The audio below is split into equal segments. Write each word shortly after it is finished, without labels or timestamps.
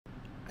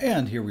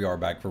And here we are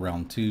back for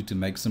round 2 to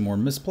make some more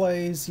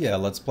misplays. Yeah,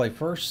 let's play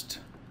first.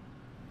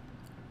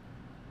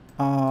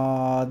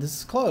 This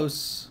is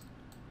close.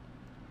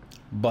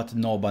 But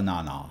no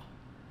banana.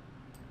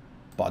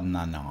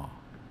 Banana.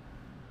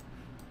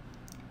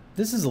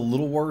 This is a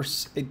little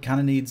worse. It kind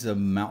of needs a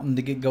mountain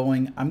to get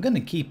going. I'm going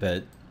to keep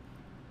it.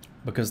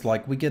 Because,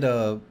 like, we get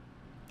a...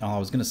 I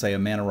was going to say a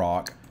mana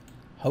rock.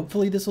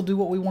 Hopefully this will do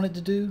what we want it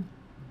to do.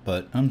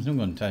 But I'm still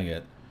going to take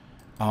it.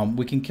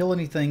 We can kill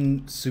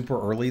anything super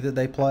early that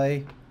they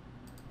play.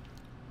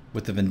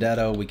 With the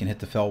Vendetta, we can hit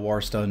the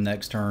Fellwar Stone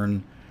next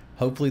turn.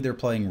 Hopefully they're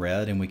playing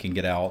red and we can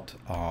get out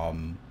our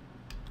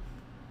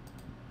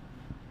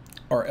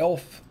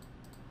elf.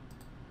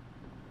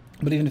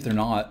 But even if they're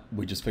not,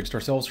 we just fixed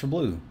ourselves for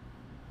blue.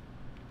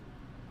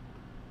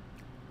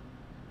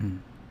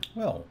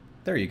 Well,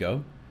 there you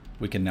go.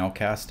 We can now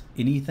cast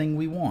anything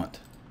we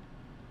want.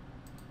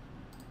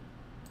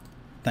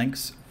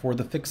 Thanks for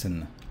the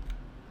fixin'.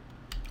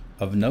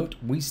 Of note,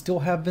 we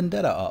still have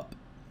Vendetta up.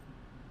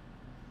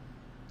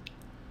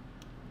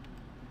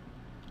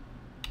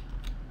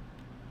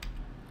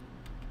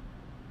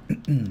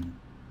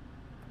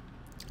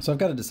 So I've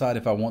got to decide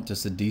if I want to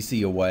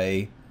Sidisi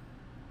away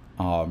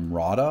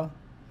Rada.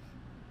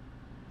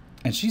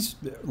 And she's,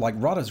 like,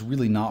 Rada's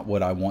really not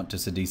what I want to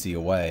Sidisi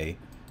away.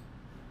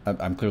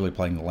 I'm clearly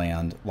playing the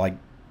land. Like,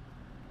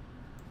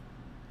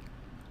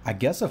 I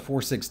guess a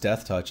 4/6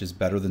 Death Touch is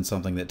better than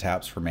something that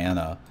taps for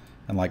mana.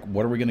 And, like,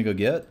 what are we going to go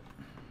get?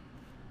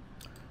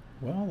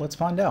 Well, let's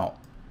find out.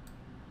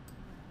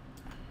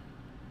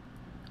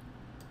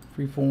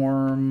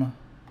 Freeform.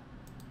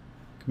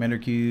 Commander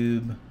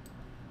Cube.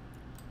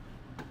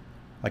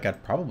 Like,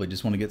 I'd probably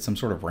just want to get some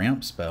sort of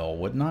ramp spell,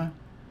 wouldn't I?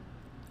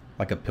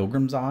 Like a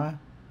Pilgrim's Eye.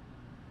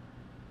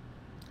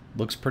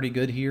 Looks pretty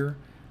good here.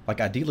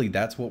 Like, ideally,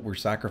 that's what we're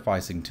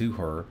sacrificing to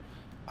her.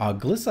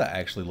 Glissa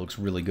actually looks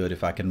really good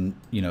if I can,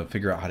 you know,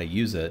 figure out how to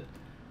use it.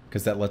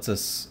 Because that lets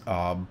us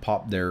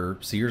pop their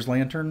Seer's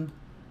Lantern.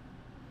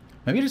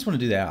 Maybe I just want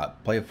to do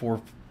that. Play a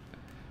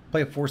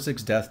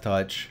 4/6 Death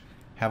Touch.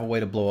 Have a way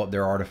to blow up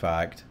their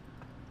artifact.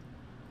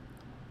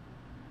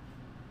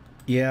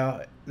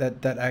 Yeah,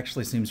 that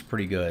actually seems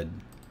pretty good.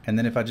 And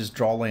then if I just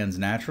draw lands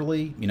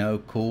naturally, you know,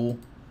 cool.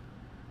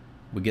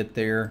 We get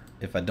there.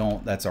 If I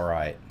don't, that's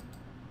alright.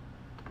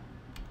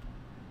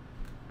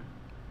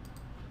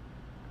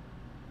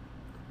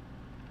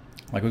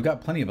 Like, we've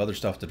got plenty of other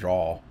stuff to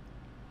draw.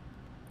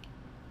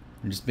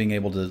 And just being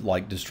able to,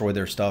 like, destroy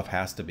their stuff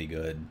has to be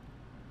good.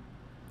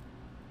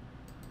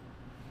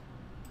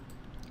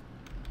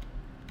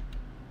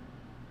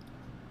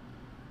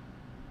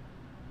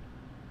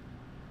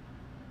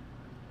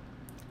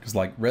 Because,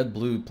 like,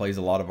 red-blue plays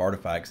a lot of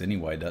artifacts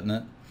anyway, doesn't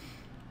it?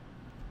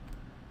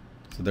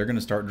 So they're going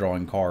to start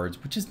drawing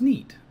cards, which is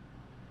neat.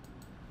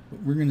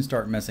 But we're going to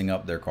start messing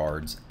up their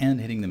cards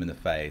and hitting them in the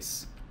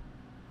face.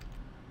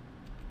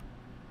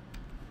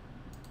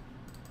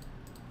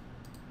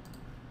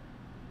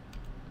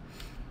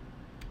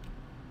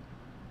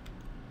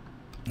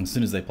 As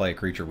soon as they play a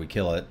creature, we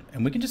kill it.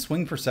 And we can just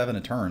swing for 7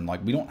 a turn.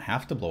 Like, we don't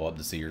have to blow up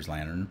the Seer's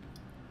Lantern.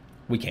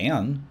 We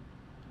can,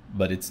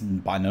 but it's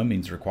by no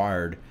means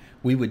required.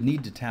 We would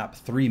need to tap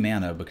 3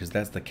 mana because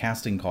that's the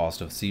casting cost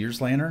of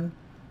Seer's Lantern,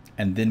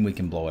 and then we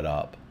can blow it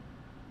up.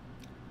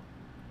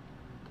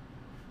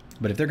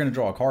 But if they're going to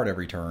draw a card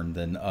every turn,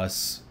 then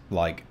us,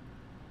 like,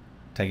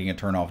 taking a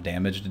turn off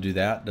damage to do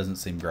that doesn't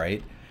seem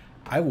great.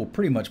 I will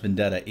pretty much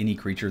Vendetta any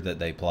creature that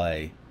they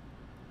play.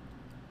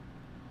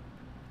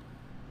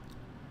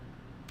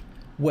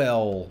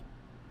 Well,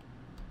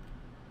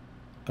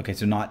 okay,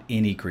 so not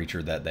any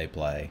creature that they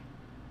play.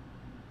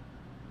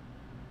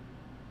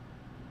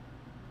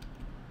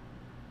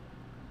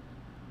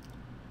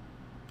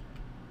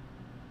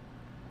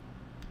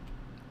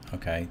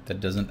 Okay,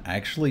 that doesn't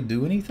actually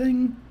do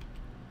anything?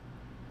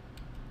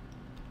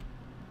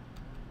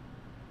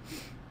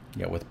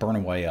 Yeah, with Burn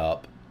Away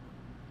up.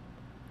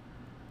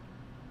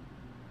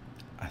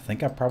 I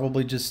think I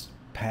probably just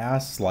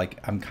pass.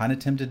 Like, I'm kind of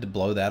tempted to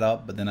blow that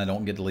up, but then I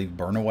don't get to leave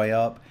Burn Away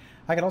up.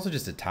 I could also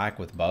just attack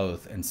with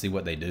both and see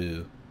what they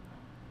do.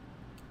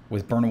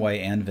 With Burn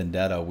Away and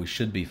Vendetta, we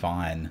should be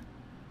fine.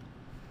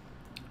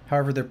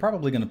 However, they're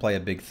probably going to play a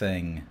big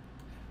thing.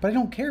 But I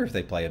don't care if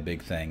they play a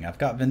big thing. I've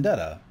got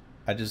Vendetta.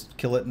 I just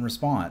kill it in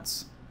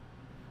response.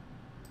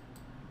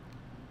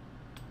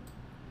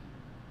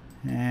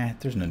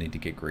 There's no need to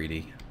get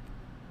greedy.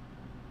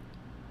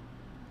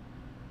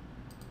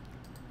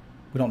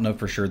 We don't know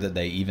for sure that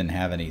they even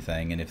have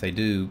anything, and if they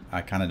do,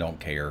 I kind of don't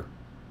care.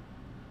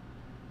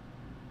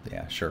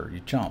 Yeah, sure,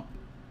 you jump.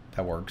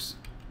 That works.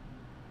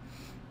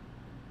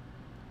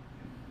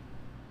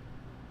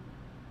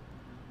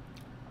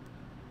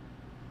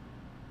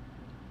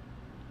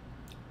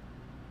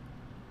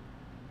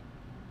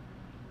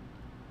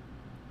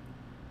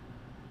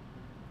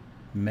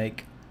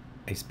 Make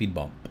a speed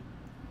bump.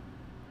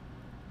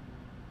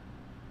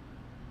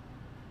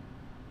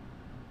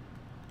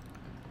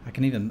 I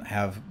can even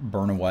have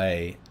Burn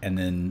Away and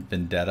then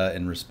Vendetta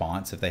in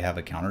response if they have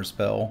a counter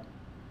spell.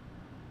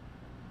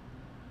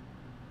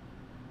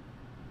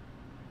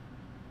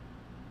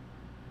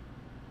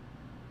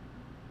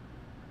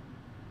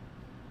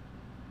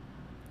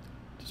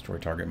 Destroy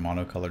target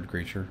monocolored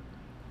creature.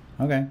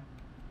 Okay.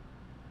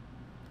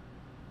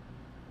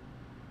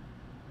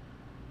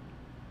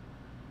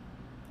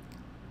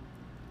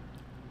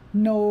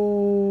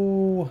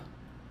 No.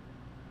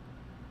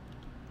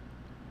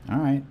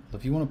 Alright. Well,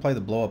 if you want to play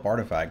the blow up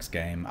artifacts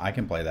game, I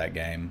can play that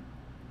game.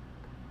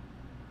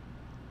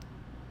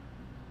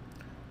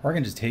 Or I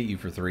can just hit you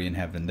for 3 and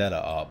have Vendetta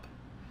up.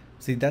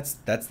 See, that's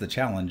the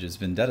challenge, is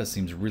Vendetta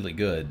seems really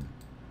good.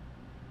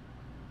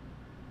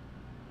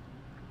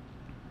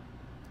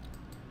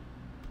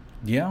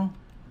 Yeah.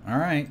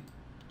 Alright.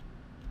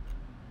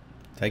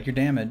 Take your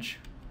damage.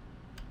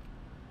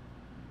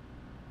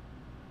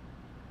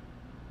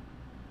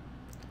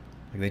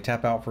 Like, they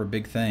tap out for a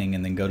big thing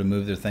and then go to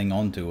move their thing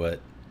onto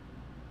it.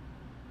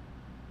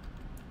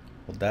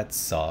 Well, that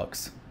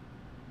sucks.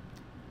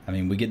 I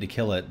mean, we get to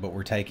kill it, but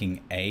we're taking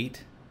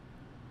 8.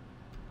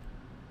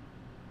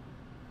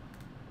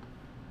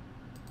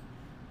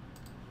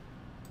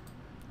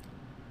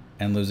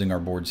 And losing our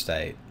board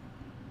state.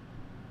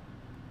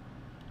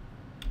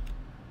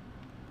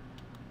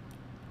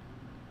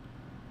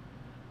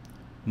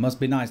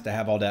 Must be nice to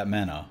have all that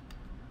mana.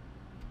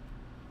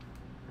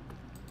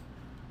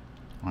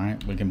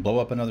 Alright, we can blow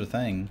up another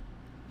thing.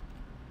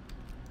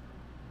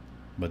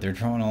 But they're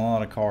drawing a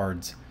lot of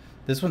cards.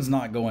 This one's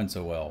not going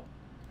so well.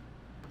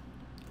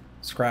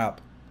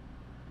 Scrap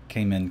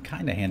came in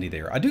kind of handy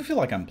there. I do feel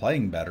like I'm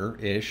playing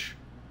better-ish.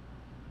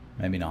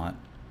 Maybe not.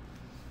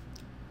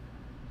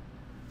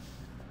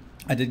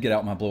 I did get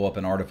out my blow up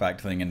an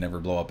artifact thing and never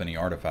blow up any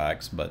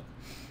artifacts, but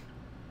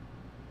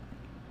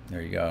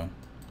there you go.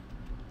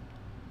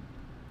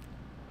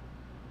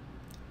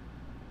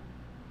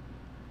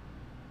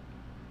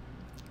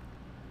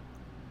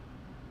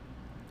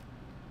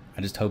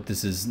 I just hope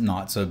this is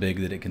not so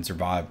big that it can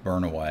survive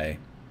burn away.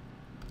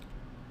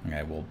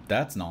 Okay, well,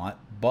 that's not,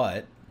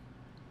 but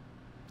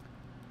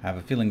I have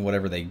a feeling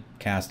whatever they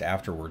cast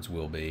afterwards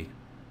will be.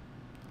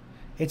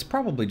 It's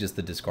probably just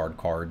the discard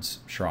cards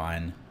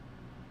shrine.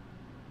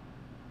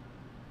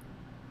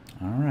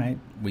 Alright,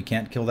 we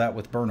can't kill that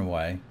with burn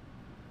away.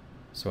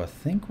 So I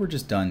think we're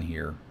just done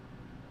here.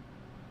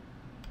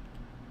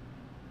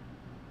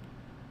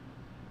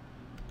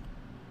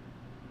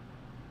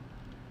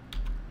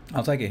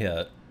 I'll take a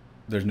hit.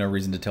 There's no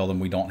reason to tell them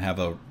we don't have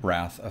a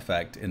wrath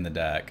effect in the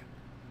deck.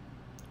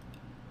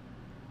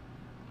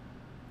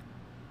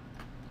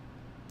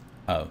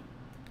 Oh,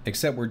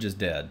 except we're just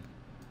dead.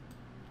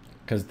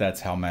 Because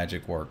that's how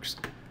magic works.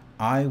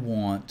 I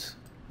want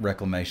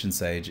Reclamation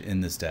Sage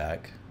in this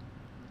deck.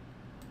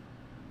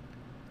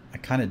 I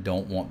kind of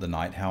don't want the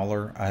Night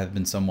Howler. I have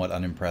been somewhat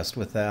unimpressed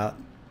with that,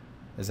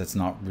 as that's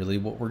not really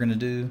what we're going to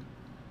do.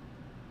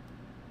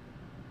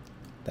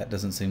 That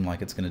doesn't seem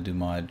like it's going to do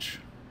much.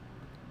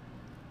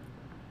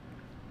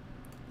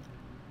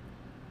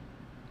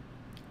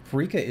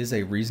 Pharika is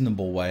a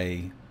reasonable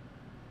way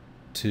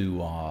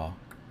to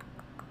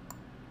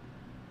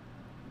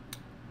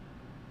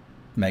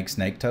make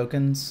snake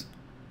tokens.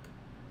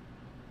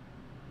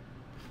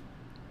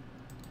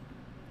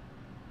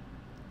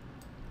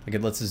 Like,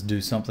 it lets us do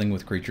something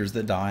with creatures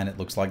that die, and it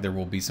looks like there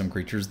will be some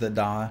creatures that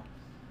die.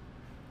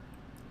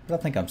 But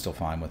I think I'm still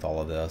fine with all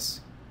of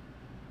this.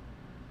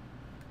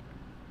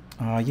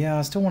 Yeah,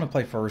 I still want to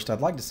play first.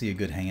 I'd like to see a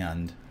good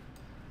hand.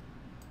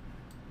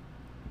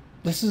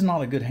 This is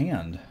not a good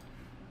hand.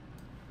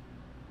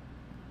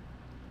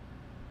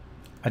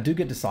 I do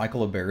get to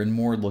cycle a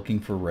Barrenmore looking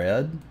for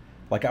red.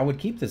 Like, I would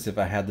keep this if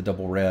I had the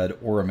double red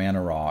or a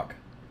mana rock.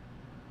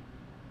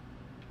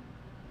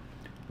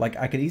 Like,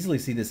 I could easily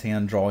see this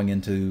hand drawing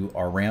into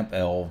our ramp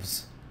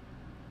elves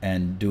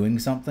and doing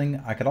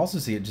something. I could also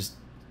see it just,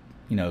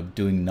 you know,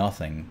 doing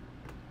nothing.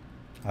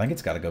 I think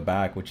it's got to go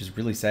back, which is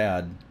really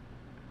sad.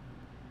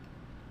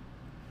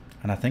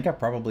 And I think I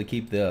probably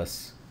keep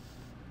this.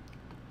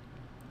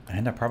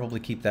 And I probably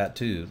keep that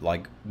too.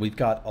 Like, we've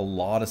got a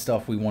lot of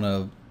stuff we want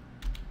to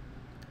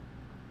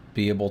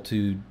be able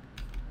to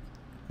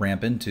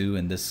ramp into,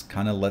 and this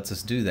kind of lets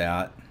us do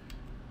that.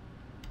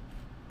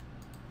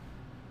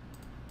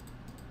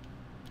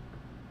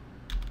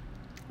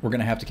 We're going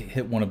to have to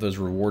hit one of those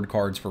reward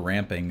cards for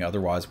ramping,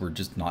 otherwise we're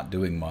just not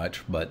doing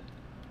much, but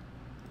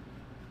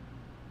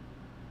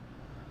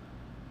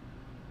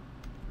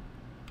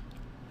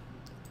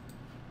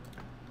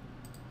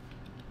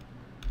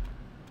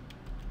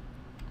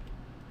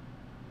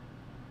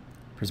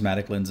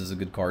Prismatic Lens is a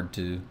good card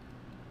too.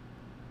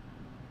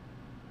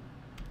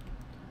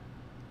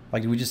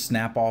 Like, do we just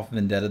snap off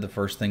Vendetta the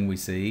first thing we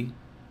see?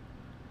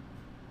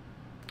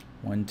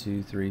 1,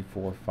 2, 3,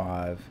 4,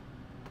 5.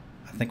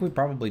 I think we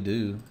probably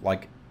do.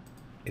 Like,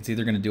 it's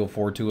either going to deal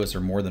 4 to us or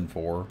more than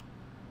 4.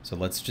 So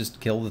let's just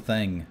kill the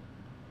thing.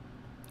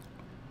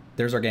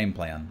 There's our game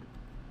plan.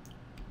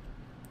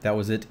 That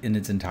was it in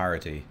its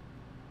entirety.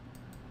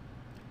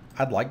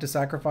 I'd like to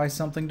sacrifice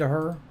something to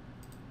her.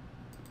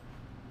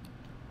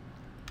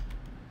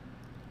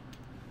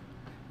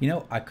 You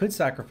know, I could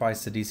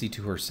sacrifice Sidisi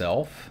to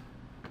herself.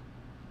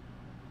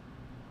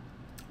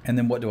 And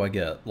then what do I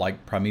get?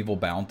 Like Primeval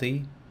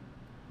Bounty?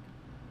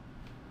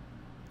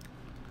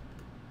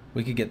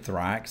 We could get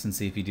Thrax and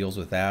see if he deals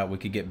with that. We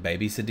could get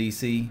Baby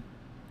Sidisi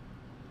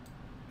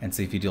and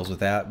see if he deals with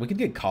that. We could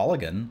get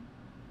Colligan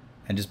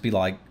and just be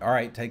like, all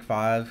right, take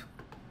 5.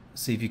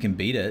 See if you can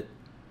beat it.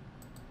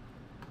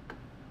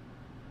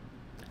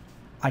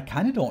 I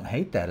kind of don't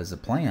hate that as a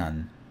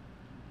plan.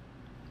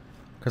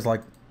 Because,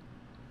 like,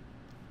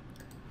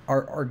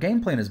 our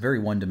game plan is very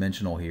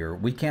one-dimensional here.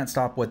 We can't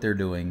stop what they're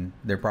doing.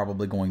 They're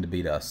probably going to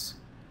beat us.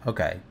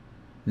 Okay.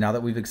 Now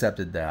that we've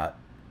accepted that,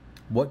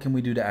 what can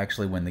we do to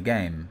actually win the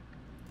game?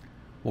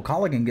 Well,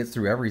 Colligan gets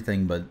through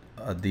everything but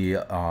the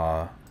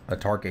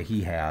Atarka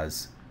he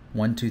has.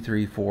 1, 2,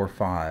 3, 4,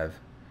 5.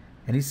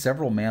 And he's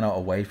several mana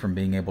away from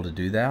being able to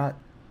do that.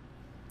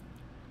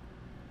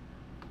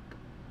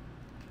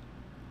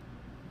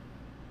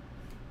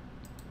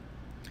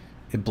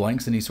 It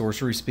blanks any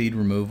sorcery speed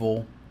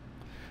removal.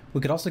 We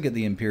could also get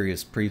the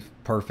Imperious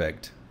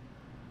Perfect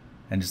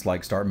and just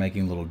like start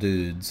making little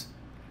dudes.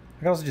 I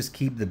could also just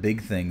keep the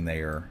big thing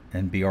there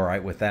and be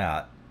alright with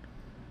that.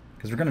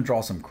 Because we're going to draw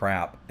some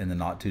crap in the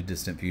not too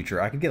distant future.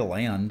 I could get a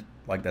land,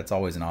 like that's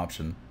always an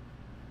option.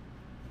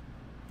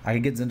 I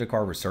could get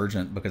Zendikar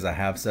Resurgent because I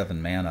have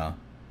 7 mana.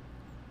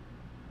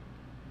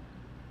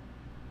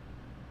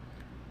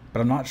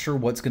 But I'm not sure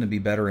what's going to be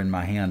better in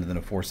my hand than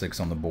a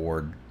 4/6 on the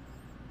board.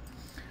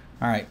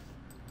 Alright,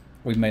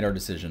 we've made our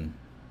decision.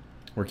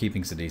 We're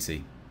keeping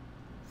Sidisi.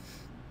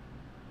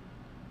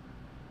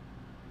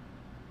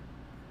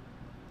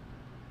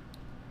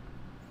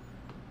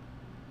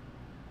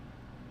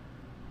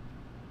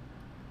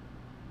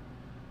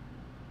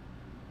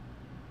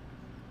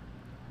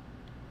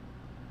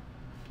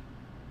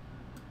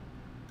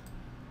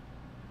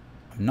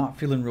 I'm not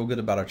feeling real good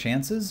about our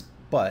chances,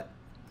 but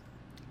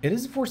it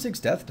is a 4/6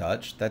 Death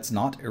Touch. That's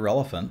not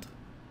irrelevant.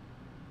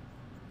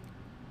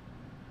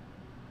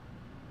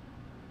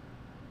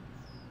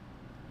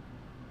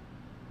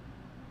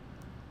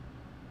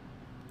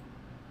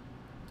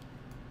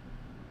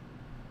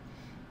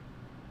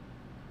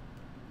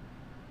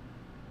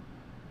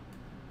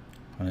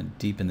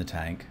 Deep in the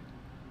tank.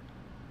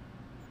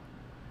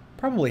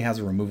 Probably has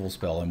a removal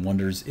spell and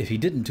wonders if he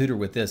didn't tutor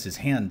with this, his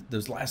hand,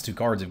 those last 2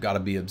 cards have got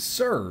to be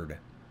absurd.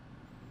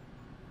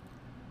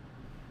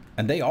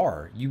 And they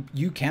are.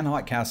 You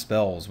cannot cast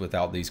spells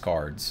without these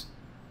cards.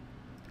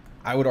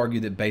 I would argue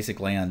that basic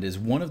land is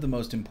one of the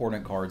most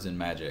important cards in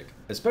Magic,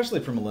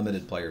 especially from a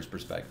limited player's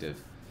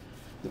perspective.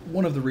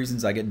 One of the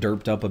reasons I get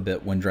derped up a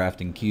bit when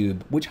drafting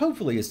Cube, which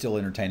hopefully is still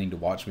entertaining to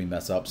watch me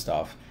mess up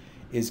stuff,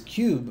 is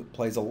Cube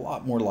plays a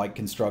lot more like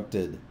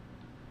Constructed.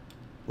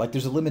 Like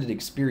there's a limited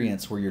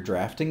experience where you're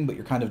drafting, but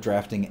you're kind of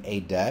drafting a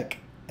deck,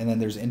 and then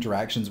there's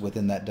interactions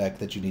within that deck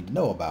that you need to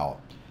know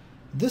about.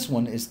 This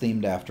one is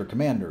themed after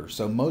Commander,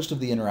 so most of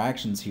the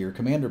interactions here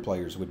Commander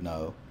players would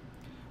know.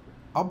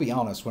 I'll be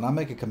honest, when I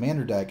make a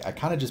Commander deck, I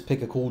kind of just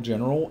pick a cool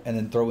general and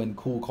then throw in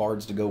cool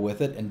cards to go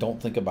with it and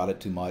don't think about it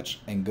too much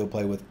and go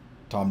play with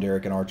Tom,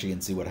 Derek, and Archie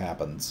and see what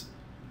happens.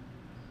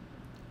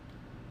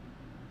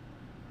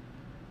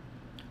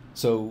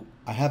 So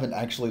I haven't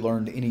actually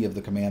learned any of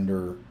the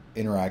Commander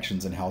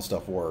interactions and how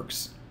stuff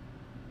works.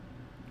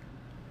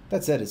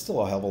 That said, it's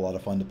still a hell of a lot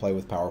of fun to play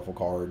with powerful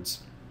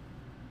cards.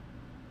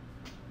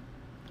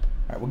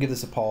 Alright, we'll give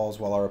this a pause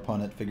while our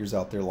opponent figures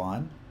out their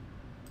line.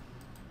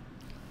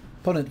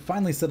 Opponent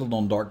finally settled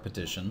on Dark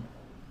Petition.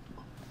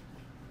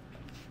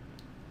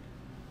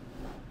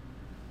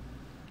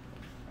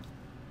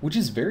 Which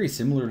is very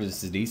similar to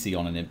Sidisi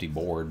on an empty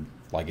board.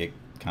 Like it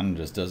kind of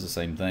just does the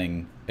same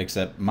thing,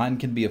 except mine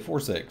can be a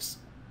 4/6.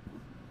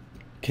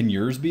 Can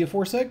yours be a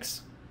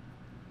 4/6?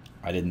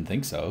 I didn't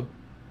think so.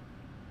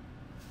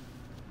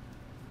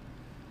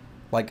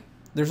 Like,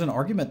 there's an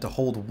argument to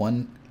hold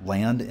 1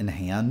 land in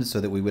hand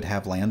so that we would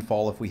have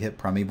landfall if we hit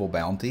Primeval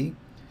Bounty.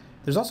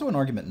 There's also an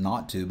argument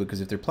not to,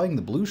 because if they're playing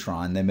the blue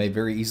shrine, they may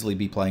very easily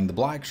be playing the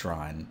black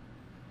shrine,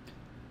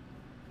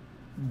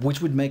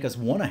 which would make us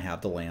want to have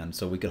the land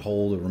so we could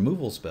hold a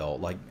removal spell.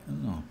 Like,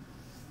 oh,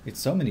 it's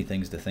so many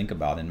things to think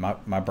about, and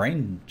my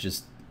brain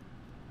just,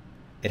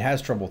 it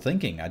has trouble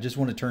thinking. I just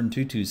want to turn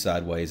 2/2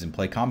 sideways and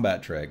play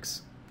combat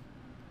tricks.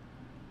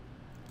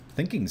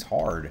 Thinking's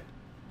hard.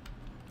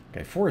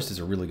 Okay, Forest is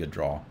a really good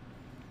draw.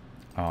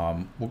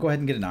 We'll go ahead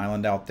and get an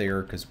island out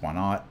there, because why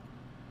not?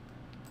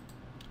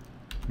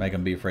 Make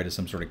them be afraid of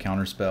some sort of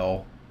counter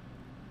spell.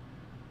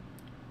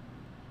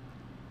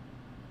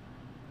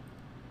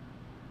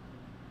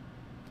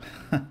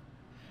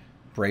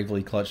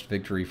 Bravely clutched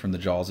victory from the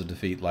jaws of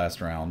defeat last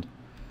round,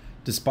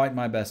 despite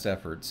my best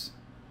efforts.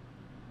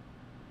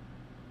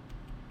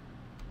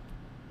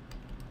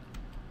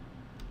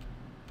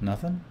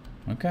 Nothing?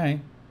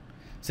 Okay.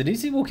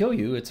 Sidisi will kill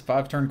you. It's a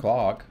 5-turn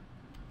clock.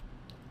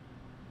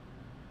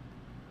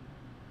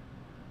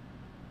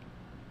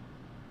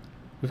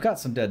 We've got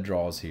some dead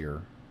draws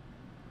here.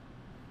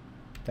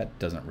 That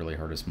doesn't really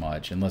hurt us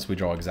much, unless we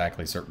draw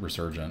exactly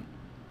Resurgent.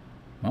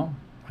 Well,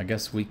 I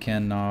guess we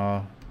can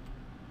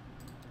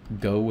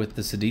go with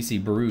the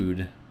Sidisi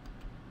Brood.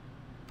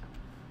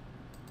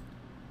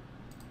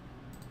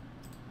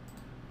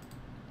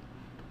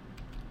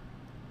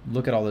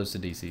 Look at all those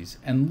Sidisi's.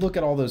 And look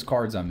at all those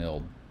cards I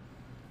milled.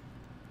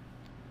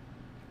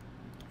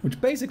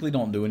 Which basically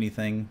don't do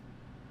anything.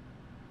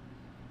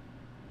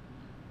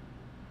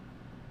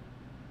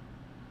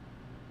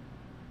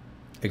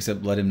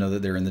 Except let him know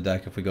that they're in the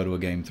deck if we go to a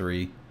game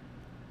 3.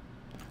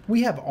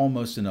 We have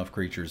almost enough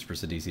creatures for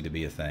Sidisi to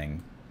be a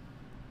thing.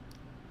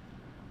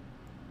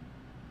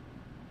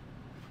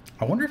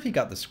 I wonder if he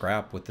got the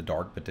scrap with the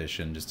Dark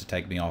Petition just to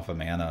take me off of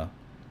mana.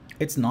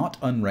 It's not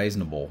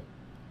unreasonable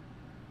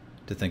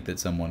to think that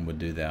someone would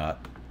do that.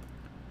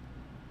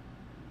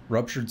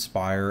 Ruptured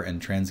Spire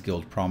and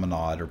Transguild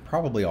Promenade are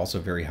probably also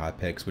very high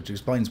picks, which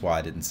explains why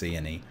I didn't see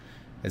any,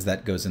 as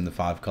that goes in the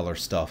 5-color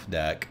stuff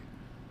deck.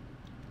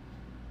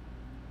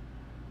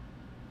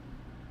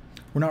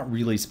 We're not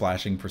really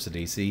splashing for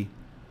Sidisi,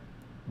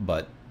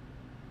 but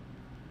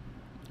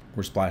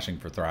we're splashing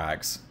for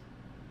Thrax.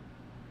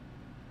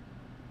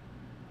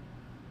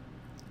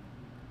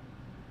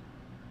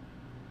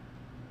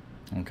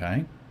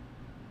 Okay.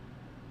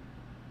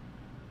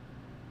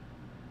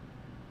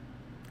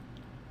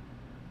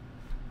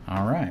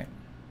 All right.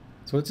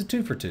 So it's a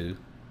 2 for 2.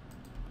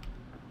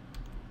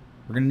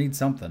 We're going to need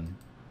something.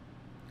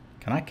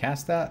 Can I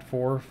cast that?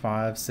 4,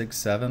 5, 6,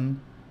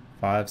 7.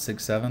 5,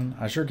 6, 7.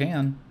 I sure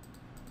can.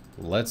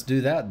 Let's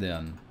do that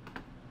then.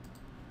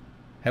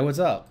 Hey, what's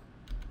up?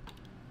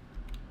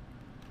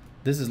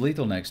 This is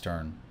lethal next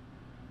turn.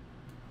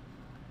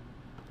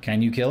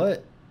 Can you kill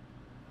it?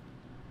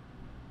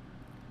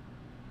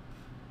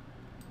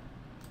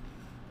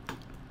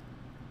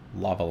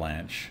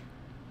 Lavalanche.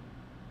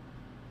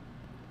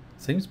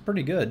 Seems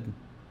pretty good.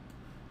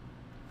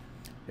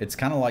 It's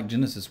kind of like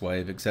Genesis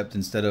Wave, except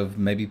instead of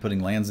maybe putting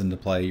lands into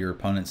play, your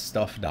opponent's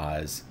stuff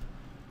dies.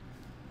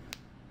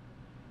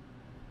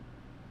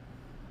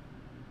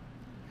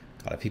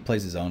 God, if he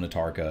plays his own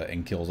Atarka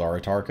and kills our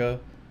Atarka,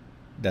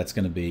 that's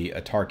going to be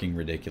Atarking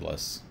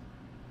ridiculous.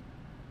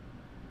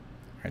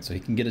 Alright, so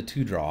he can get a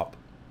 2-drop,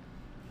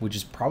 which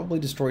is probably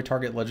destroy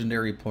target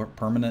legendary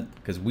permanent,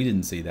 because we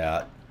didn't see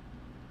that.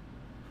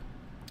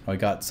 Oh, he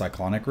got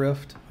Cyclonic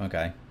Rift?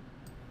 Okay.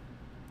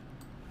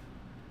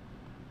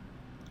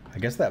 I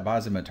guess that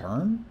buys him a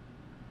turn?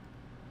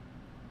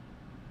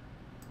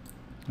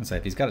 I'd say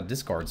if he's got a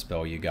discard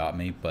spell, you got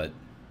me, but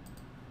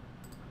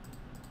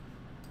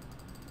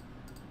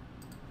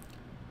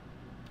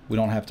we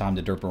don't have time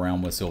to derp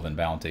around with Sylvan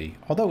Bounty.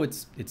 Although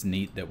it's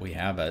neat that we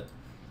have it.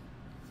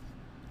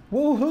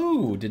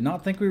 Woohoo! Did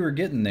not think we were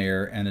getting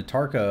there, and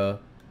Atarka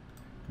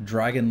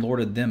Dragon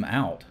Lorded them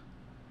out.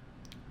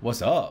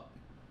 What's up?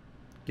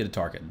 Get a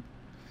target.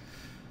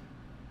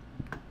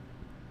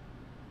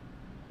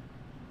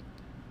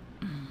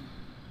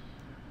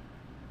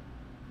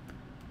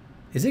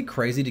 Is it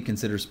crazy to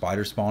consider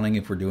spider spawning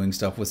if we're doing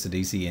stuff with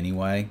Sidisi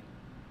anyway?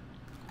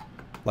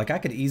 Like, I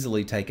could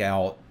easily take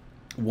out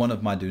one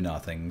of my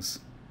do-nothings.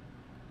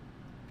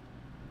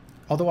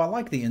 Although I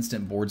like the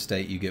instant board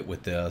state you get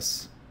with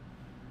this.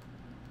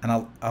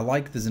 And I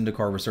like the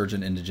Zendikar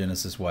Resurgent into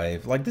Genesis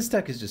Wave. Like, this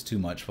deck is just too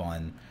much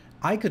fun.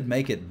 I could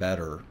make it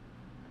better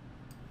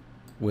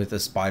with a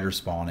spider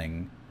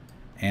spawning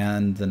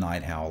and the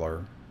Night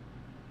Howler.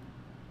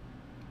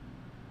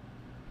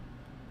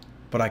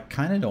 But I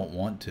kind of don't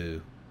want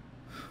to.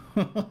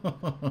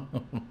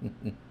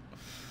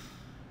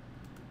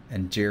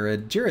 And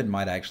Jared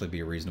might actually be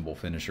a reasonable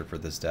finisher for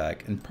this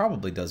deck, and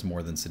probably does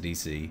more than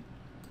Sidisi.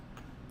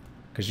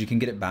 Because you can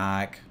get it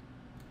back.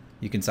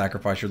 You can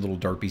sacrifice your little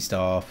derpy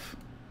stuff.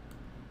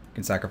 You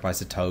can sacrifice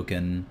a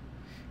token.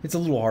 It's a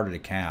little harder to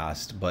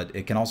cast, but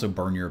it can also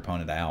burn your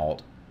opponent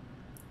out.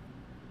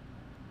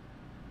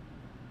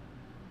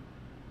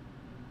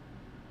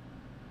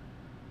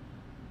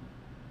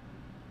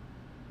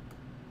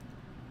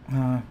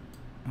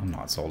 I'm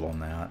not sold on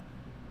that.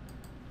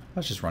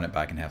 Let's just run it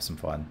back and have some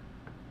fun.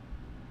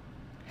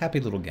 Happy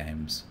little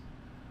games.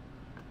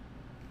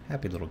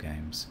 Happy little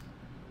games.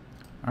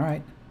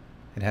 Alright.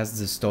 It has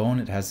the stone,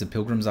 it has the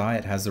Pilgrim's Eye,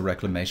 it has the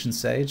Reclamation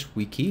Sage.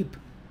 We keep.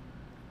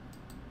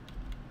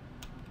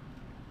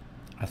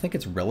 I think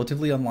it's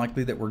relatively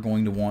unlikely that we're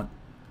going to want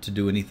to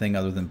do anything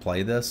other than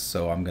play this,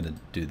 so I'm going to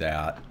do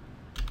that.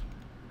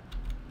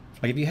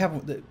 Like, if you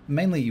have...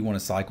 Mainly you want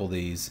to cycle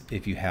these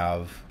if you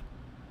have...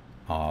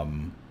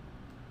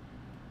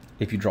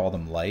 if you draw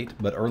them late,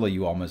 but early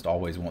you almost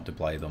always want to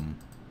play them.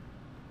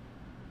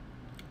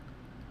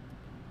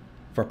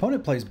 If our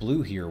opponent plays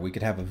blue here, we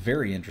could have a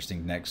very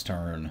interesting next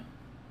turn.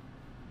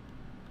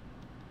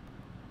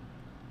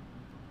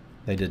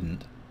 They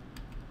didn't.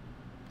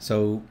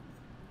 So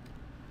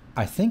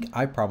I think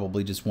I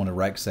probably just want to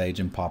Rec Sage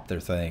and pop their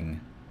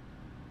thing.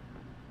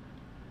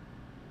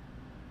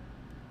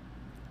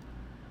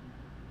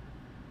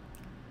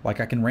 Like,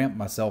 I can ramp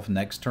myself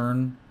next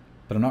turn,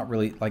 but I'm not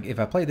really... Like, if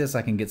I play this,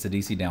 I can get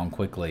Sidisi down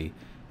quickly.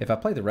 If I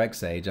play the Rec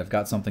Sage, I've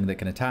got something that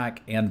can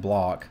attack and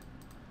block.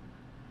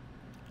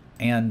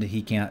 And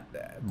he can't...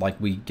 Like,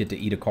 we get to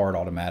eat a card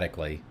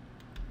automatically.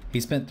 He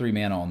spent 3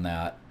 mana on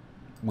that.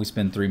 We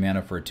spend 3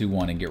 mana for a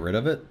 2/1 and get rid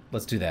of it.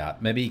 Let's do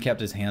that. Maybe he kept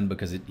his hand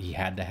because he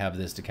had to have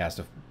this to cast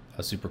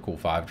a super cool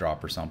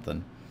 5-drop or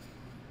something.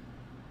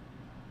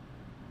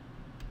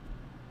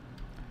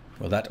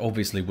 Well, that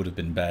obviously would have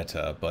been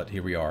better, but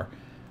here we are.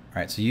 All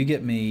right, so you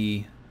get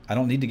me... I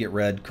don't need to get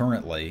red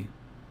currently.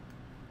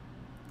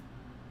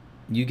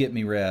 You get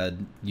me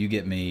red, you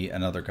get me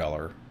another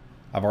color.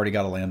 I've already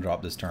got a land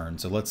drop this turn,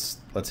 so let's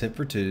hit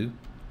for 2.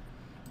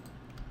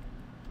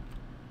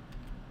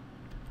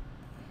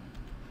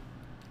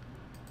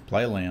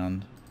 Play a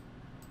land.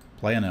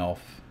 Play an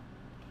elf.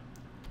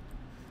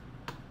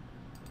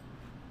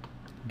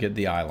 Get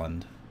the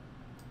island.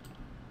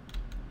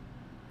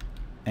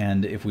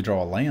 And if we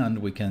draw a land,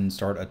 we can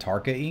start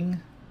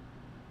Atarka-ing.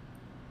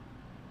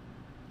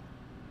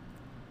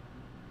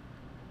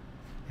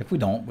 If we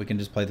don't, we can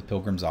just play the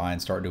Pilgrim's Eye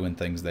and start doing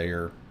things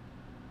there.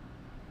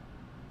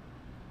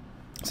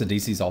 So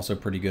DC's also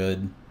pretty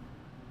good.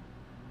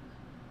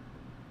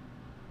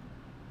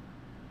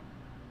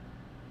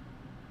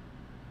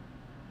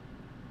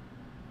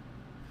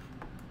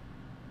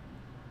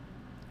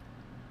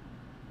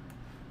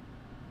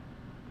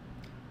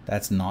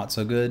 That's not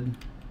so good.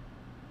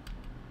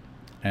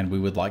 And we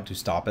would like to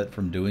stop it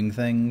from doing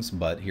things,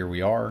 but here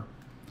we are. All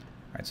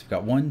right, so we've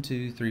got 1,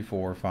 2, 3,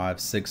 4, 5,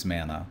 6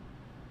 mana.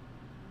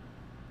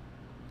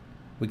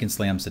 We can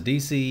slam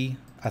Sidisi.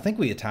 I think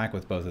we attack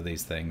with both of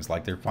these things.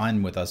 Like, they're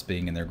fine with us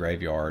being in their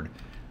graveyard.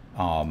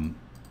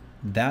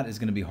 That is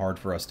going to be hard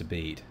for us to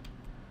beat,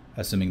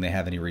 assuming they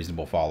have any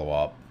reasonable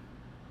follow-up.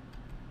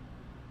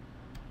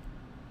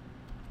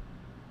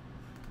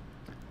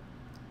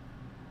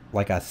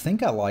 Like, I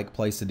think I like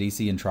play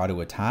Sidisi and try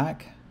to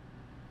attack.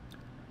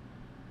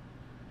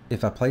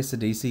 If I play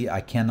Sidisi,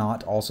 I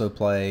cannot also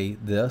play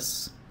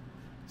this.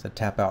 So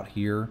tap out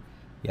here.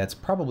 Yeah, it's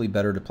probably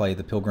better to play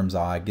the Pilgrim's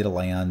Eye, get a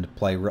land,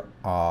 play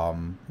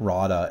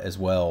Rada as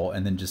well,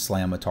 and then just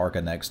slam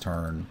Atarka next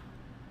turn.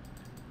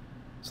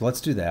 So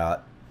let's do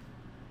that.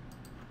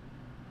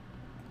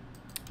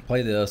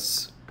 Play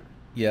this.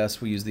 Yes,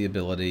 we use the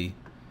ability.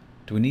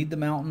 Do we need the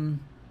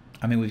mountain?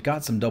 I mean, we've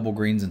got some double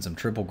greens and some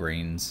triple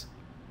greens.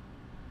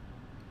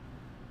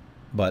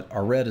 But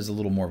our red is a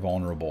little more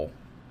vulnerable.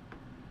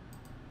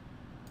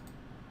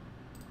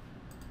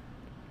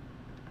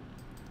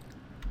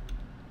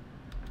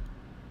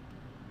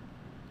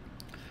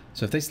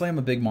 So if they slam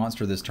a big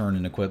monster this turn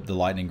and equip the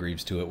Lightning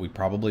Greaves to it, we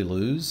probably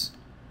lose.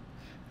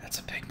 That's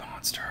a big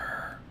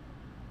monster.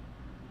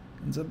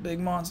 It's a big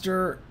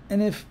monster.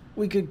 And if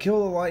we could kill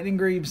the Lightning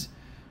Greaves,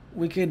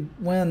 we could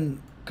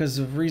win because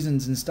of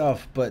reasons and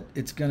stuff, but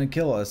it's going to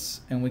kill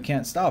us and we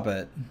can't stop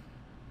it.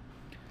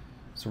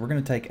 So we're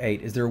going to take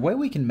 8. Is there a way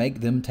we can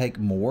make them take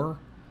more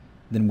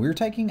than we're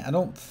taking? I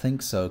don't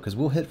think so, because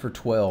we'll hit for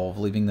 12,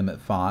 leaving them at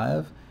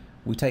 5.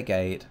 We take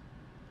 8.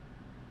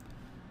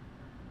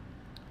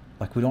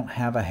 Like, we don't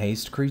have a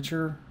haste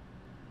creature.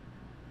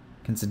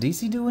 Can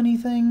Sidisi do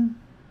anything?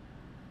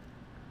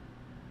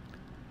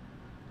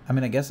 I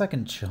mean, I guess I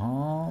can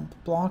chomp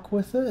block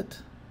with it.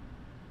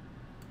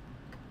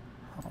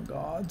 Oh,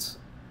 gods.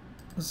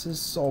 This is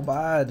so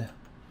bad.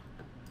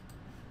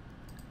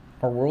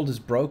 Our world is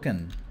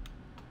broken.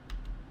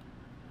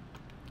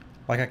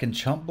 Like, I can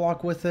chump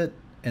block with it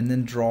and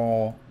then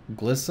draw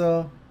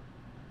Glissa.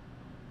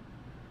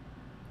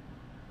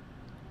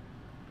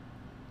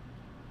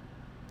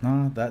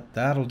 No,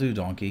 that'll do,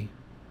 donkey.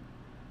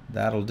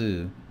 That'll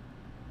do.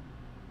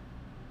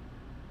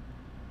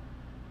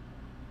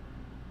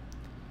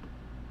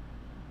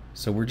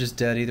 So we're just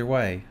dead either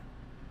way.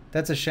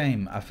 That's a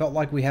shame. I felt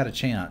like we had a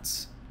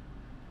chance,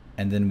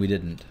 and then we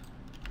didn't.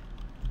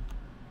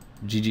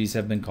 GGs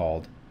have been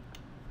called.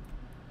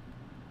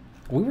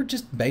 We were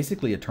just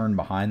basically a turn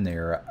behind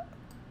there.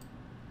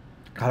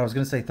 God, I was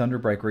going to say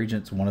Thunderbreak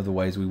Regent's one of the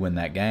ways we win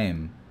that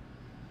game.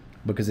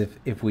 Because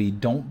if we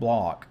don't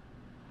block,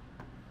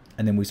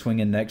 and then we swing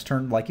in next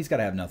turn, like, he's got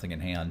to have nothing in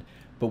hand.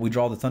 But we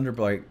draw the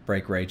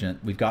Thunderbreak Regent.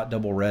 We've got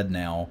double red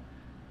now.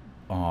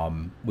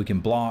 We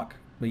can block,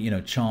 you know,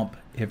 chump,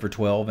 hit for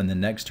 12, and then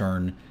next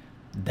turn,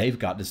 they've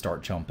got to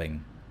start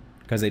chumping.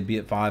 Because they'd be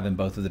at 5 and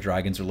both of the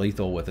dragons are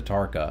lethal with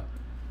Atarka.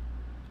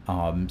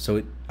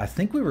 So I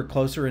think we were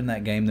closer in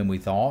that game than we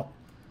thought.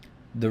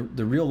 The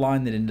real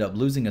line that ended up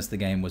losing us the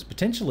game was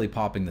potentially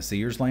popping the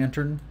Seer's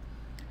Lantern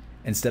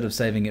instead of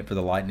saving it for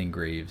the Lightning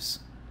Greaves,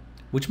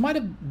 which might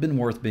have been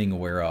worth being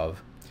aware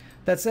of.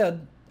 That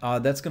said,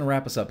 that's going to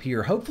wrap us up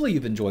here. Hopefully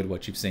you've enjoyed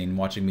what you've seen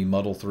watching me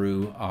muddle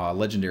through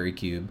Legendary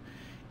Cube.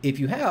 If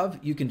you have,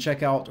 you can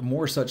check out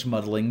more such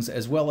muddlings,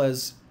 as well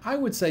as, I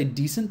would say,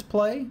 decent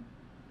play.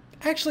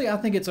 Actually, I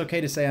think it's okay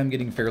to say I'm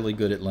getting fairly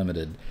good at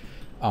Limited.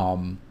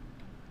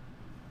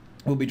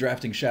 We'll be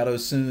drafting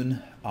Shadows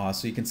soon,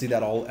 so you can see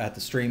that all at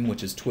the stream,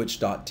 which is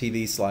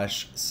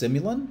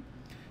twitch.tv/Simulin.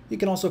 You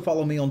can also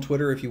follow me on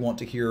Twitter if you want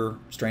to hear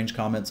strange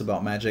comments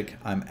about Magic.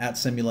 I'm at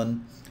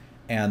Simulin,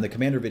 and the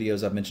Commander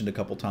videos I've mentioned a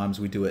couple times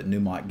we do at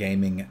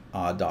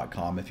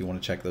newmontgaming.com if you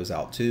want to check those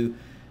out too.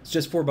 It's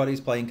just 4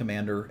 buddies playing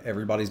Commander.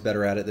 Everybody's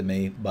better at it than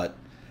me, but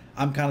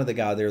I'm kind of the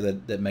guy there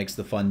that makes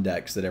the fun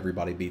decks that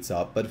everybody beats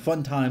up. But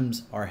fun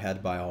times are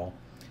had by all.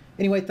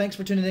 Anyway, thanks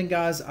for tuning in,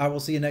 guys. I will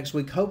see you next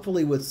week,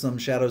 hopefully with some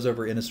Shadows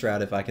over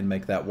Innistrad if I can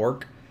make that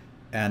work.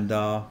 And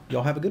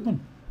y'all have a good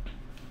one.